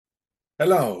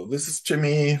Hello, this is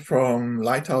Jimmy from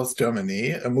Lighthouse,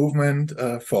 Germany, a movement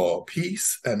for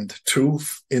peace and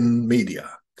truth in media.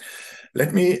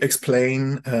 Let me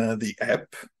explain the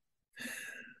app.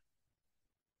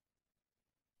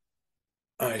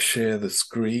 I share the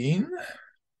screen.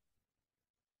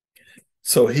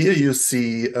 So here you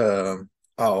see our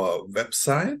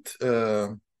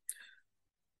website,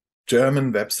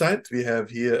 German website. We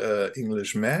have here an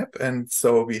English map, and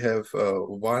so we have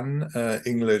one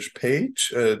English page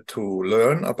to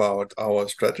learn about our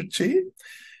strategy.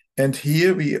 And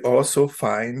here we also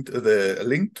find the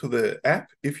link to the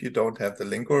app, if you don't have the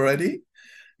link already,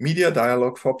 Media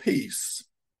Dialogue for Peace.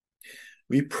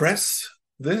 We press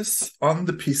this on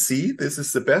the PC. This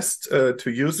is the best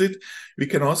to use it. We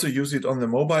can also use it on the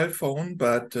mobile phone,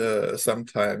 but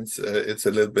sometimes it's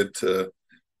a little bit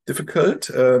difficult.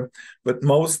 But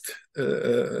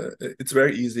it's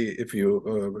very easy if you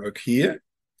work here.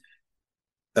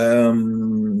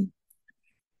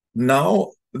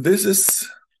 Now, this is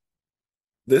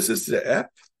the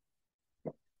app,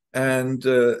 and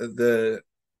the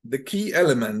key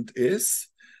element is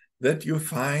that you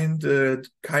find a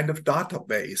kind of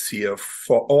database here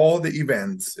for all the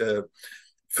events.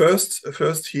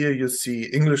 First here you see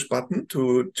English button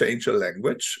to change a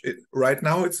language. Right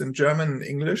now it's in German and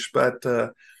English, but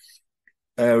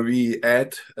we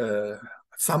add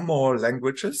some more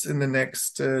languages in the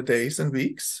next days and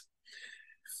weeks.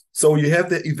 So you have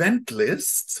the event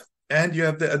list and you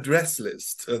have the address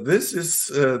list. This is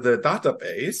the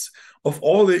database of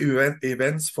all the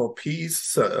events for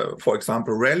peace, for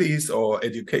example, rallies or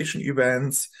education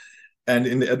events. And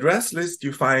in the address list,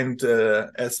 you find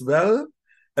as well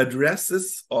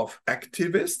addresses of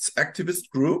activist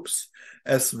groups,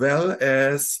 as well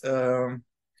as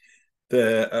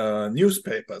the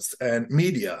newspapers and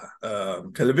media,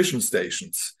 television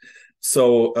stations.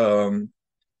 So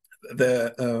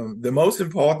the most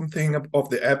important thing of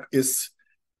the app is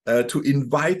to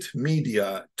invite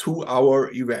media to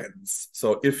our events.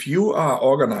 So if you are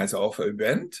organizer of an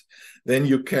event, then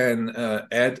you can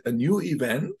add a new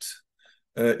event.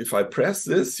 If I press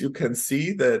this, you can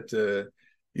see that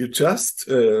you just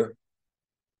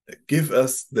give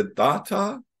us the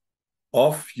data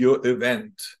of your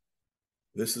event.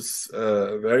 This is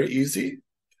very easy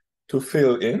to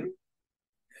fill in.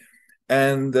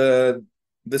 And the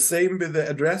same with the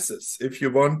addresses. If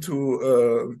you want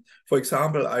to, for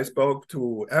example, I spoke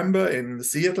to Amber in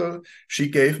Seattle. She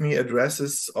gave me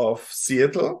addresses of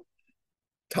Seattle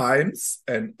Times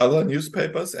and other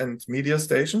newspapers and media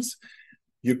stations.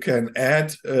 You can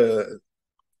add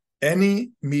any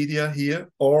media here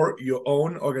or your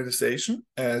own organization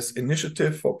as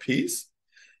Initiative for Peace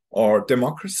or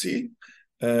Democracy.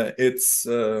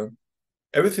 Everything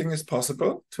is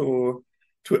possible to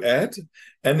add,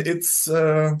 and it's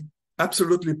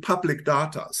absolutely public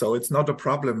data, so it's not a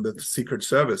problem with Secret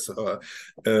Service.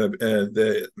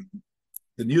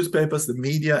 The newspapers, the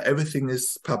media, everything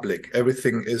is public.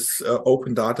 Everything is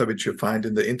open data which you find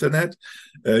in the internet.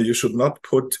 You should not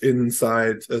put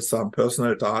inside some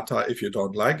personal data if you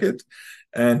don't like it.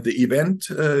 And the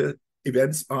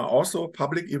events are also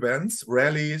public events,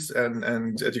 rallies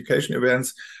and education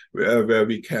events where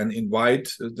we can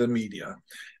invite the media.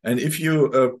 And if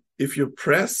you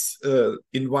press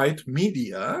invite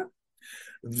media,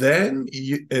 then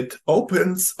it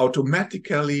opens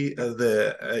automatically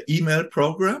the email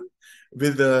program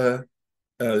with a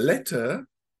letter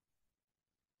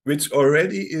which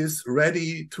already is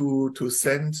ready to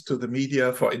send to the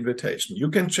media for invitation.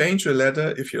 You can change the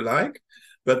letter if you like,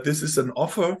 but this is an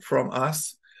offer from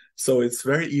us. So it's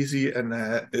very easy and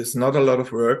it's not a lot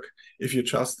of work if you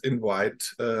just invite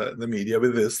the media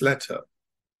with this letter.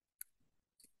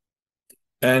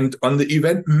 And on the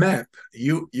event map,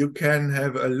 you can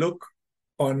have a look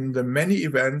on the many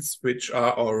events which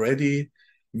are already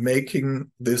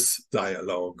making this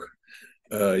dialogue.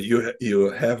 You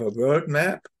have a world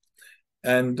map,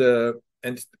 and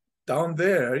down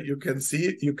there you can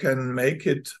see you can make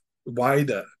it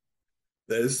wider.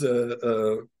 There's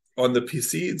on the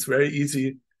PC, it's very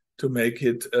easy to make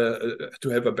it to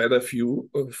have a better view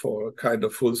for kind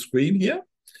of full screen here,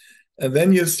 and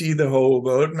then you see the whole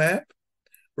world map.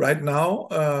 Right now,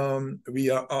 we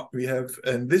have,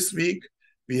 and this week,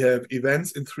 we have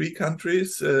events in 3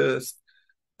 countries,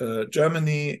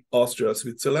 Germany, Austria,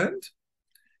 Switzerland.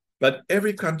 But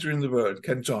every country in the world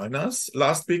can join us.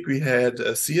 Last week, we had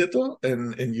Seattle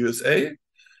in USA.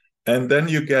 And then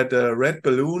you get a red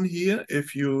balloon here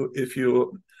if you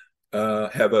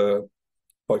have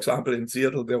for example, in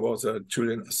Seattle, there was a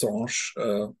Julian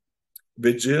Assange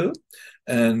vigil.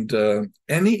 And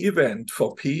any event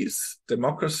for peace,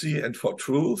 democracy, and for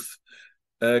truth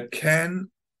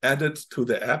can add it to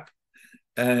the app,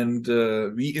 and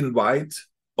we invite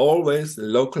always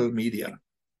local media.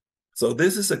 So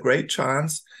this is a great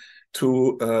chance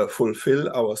to fulfill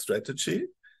our strategy,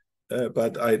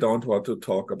 but I don't want to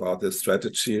talk about this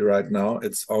strategy right now.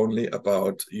 It's only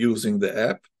about using the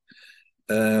app.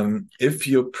 If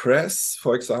you press,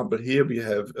 for example, here we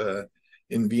have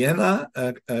in Vienna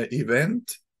an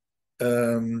event.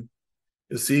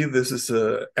 You see, this is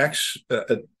an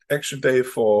action day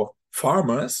for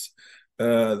farmers.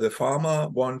 The farmer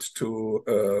wants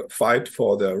to fight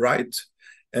for their right,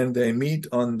 and they meet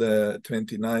on the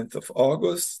 29th of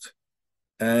August.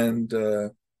 And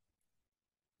the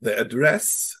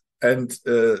address and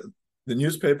the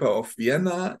newspaper of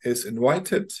Vienna is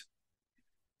invited.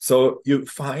 So you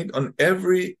find on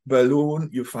every balloon,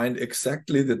 you find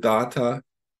exactly the data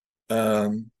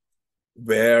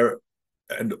where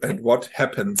and what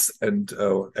happens and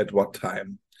at what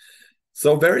time.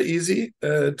 So very easy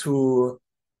to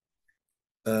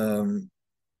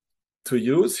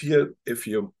use here. If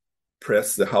you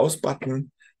press the house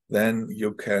button, then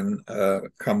you can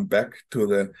come back to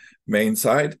the main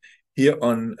site. Here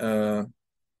on the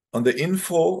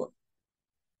info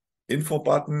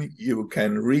button, you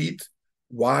can read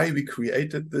why we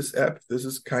created this app. This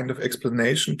is kind of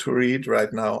explanation to read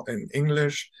right now in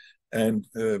English and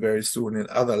very soon in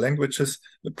other languages.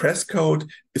 The press code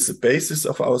is the basis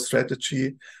of our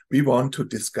strategy. We want to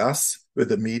discuss with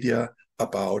the media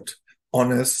about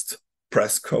honest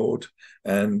press code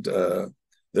and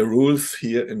the rules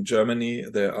here in Germany.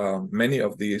 There are many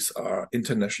of these are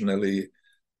internationally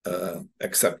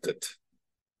accepted.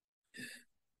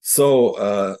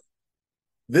 So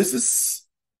this is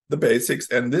the basics,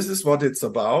 and this is what it's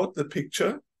about, the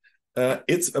picture.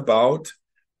 It's about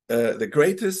the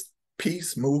greatest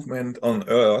peace movement on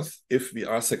earth if we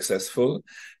are successful,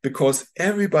 because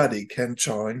everybody can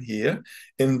join here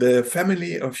in the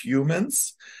family of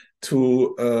humans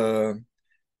to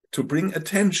bring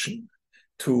attention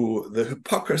to the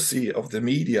hypocrisy of the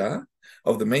media,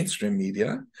 of the mainstream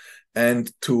media,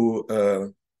 and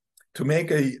to make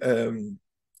a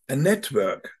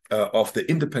network of the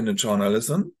independent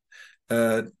journalism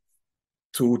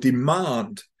to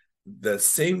demand the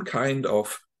same kind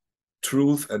of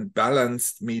truth and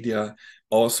balanced media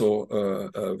also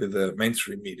with the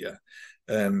mainstream media.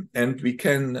 And we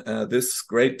can, this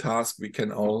great task we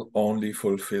can all only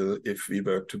fulfill if we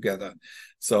work together.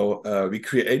 So we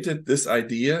created this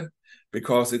idea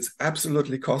because it's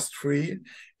absolutely cost-free.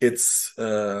 It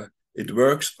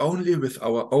works only with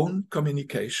our own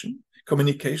communication.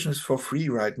 Communication is for free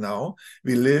right now.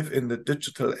 We live in the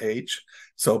digital age.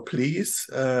 So please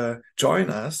join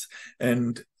us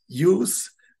and use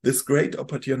this great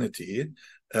opportunity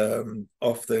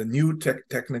of the new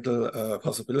technical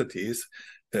possibilities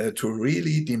to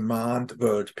really demand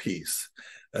world peace.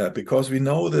 Because we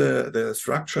know the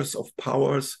structures of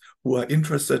powers who are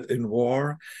interested in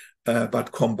war,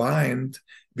 but combined,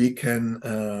 we can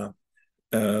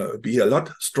be a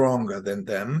lot stronger than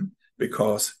them,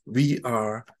 because we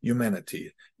are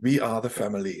humanity. We are the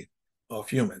family of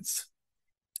humans.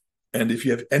 And if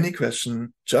you have any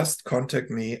question, just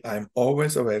contact me. I'm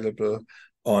always available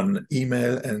on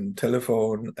email and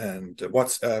telephone and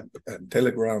WhatsApp and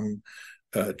Telegram.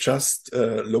 Just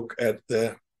look at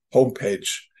the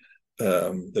homepage,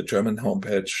 the German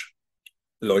homepage,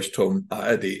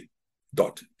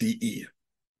 leuchtturmard.de.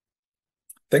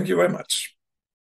 Thank you very much.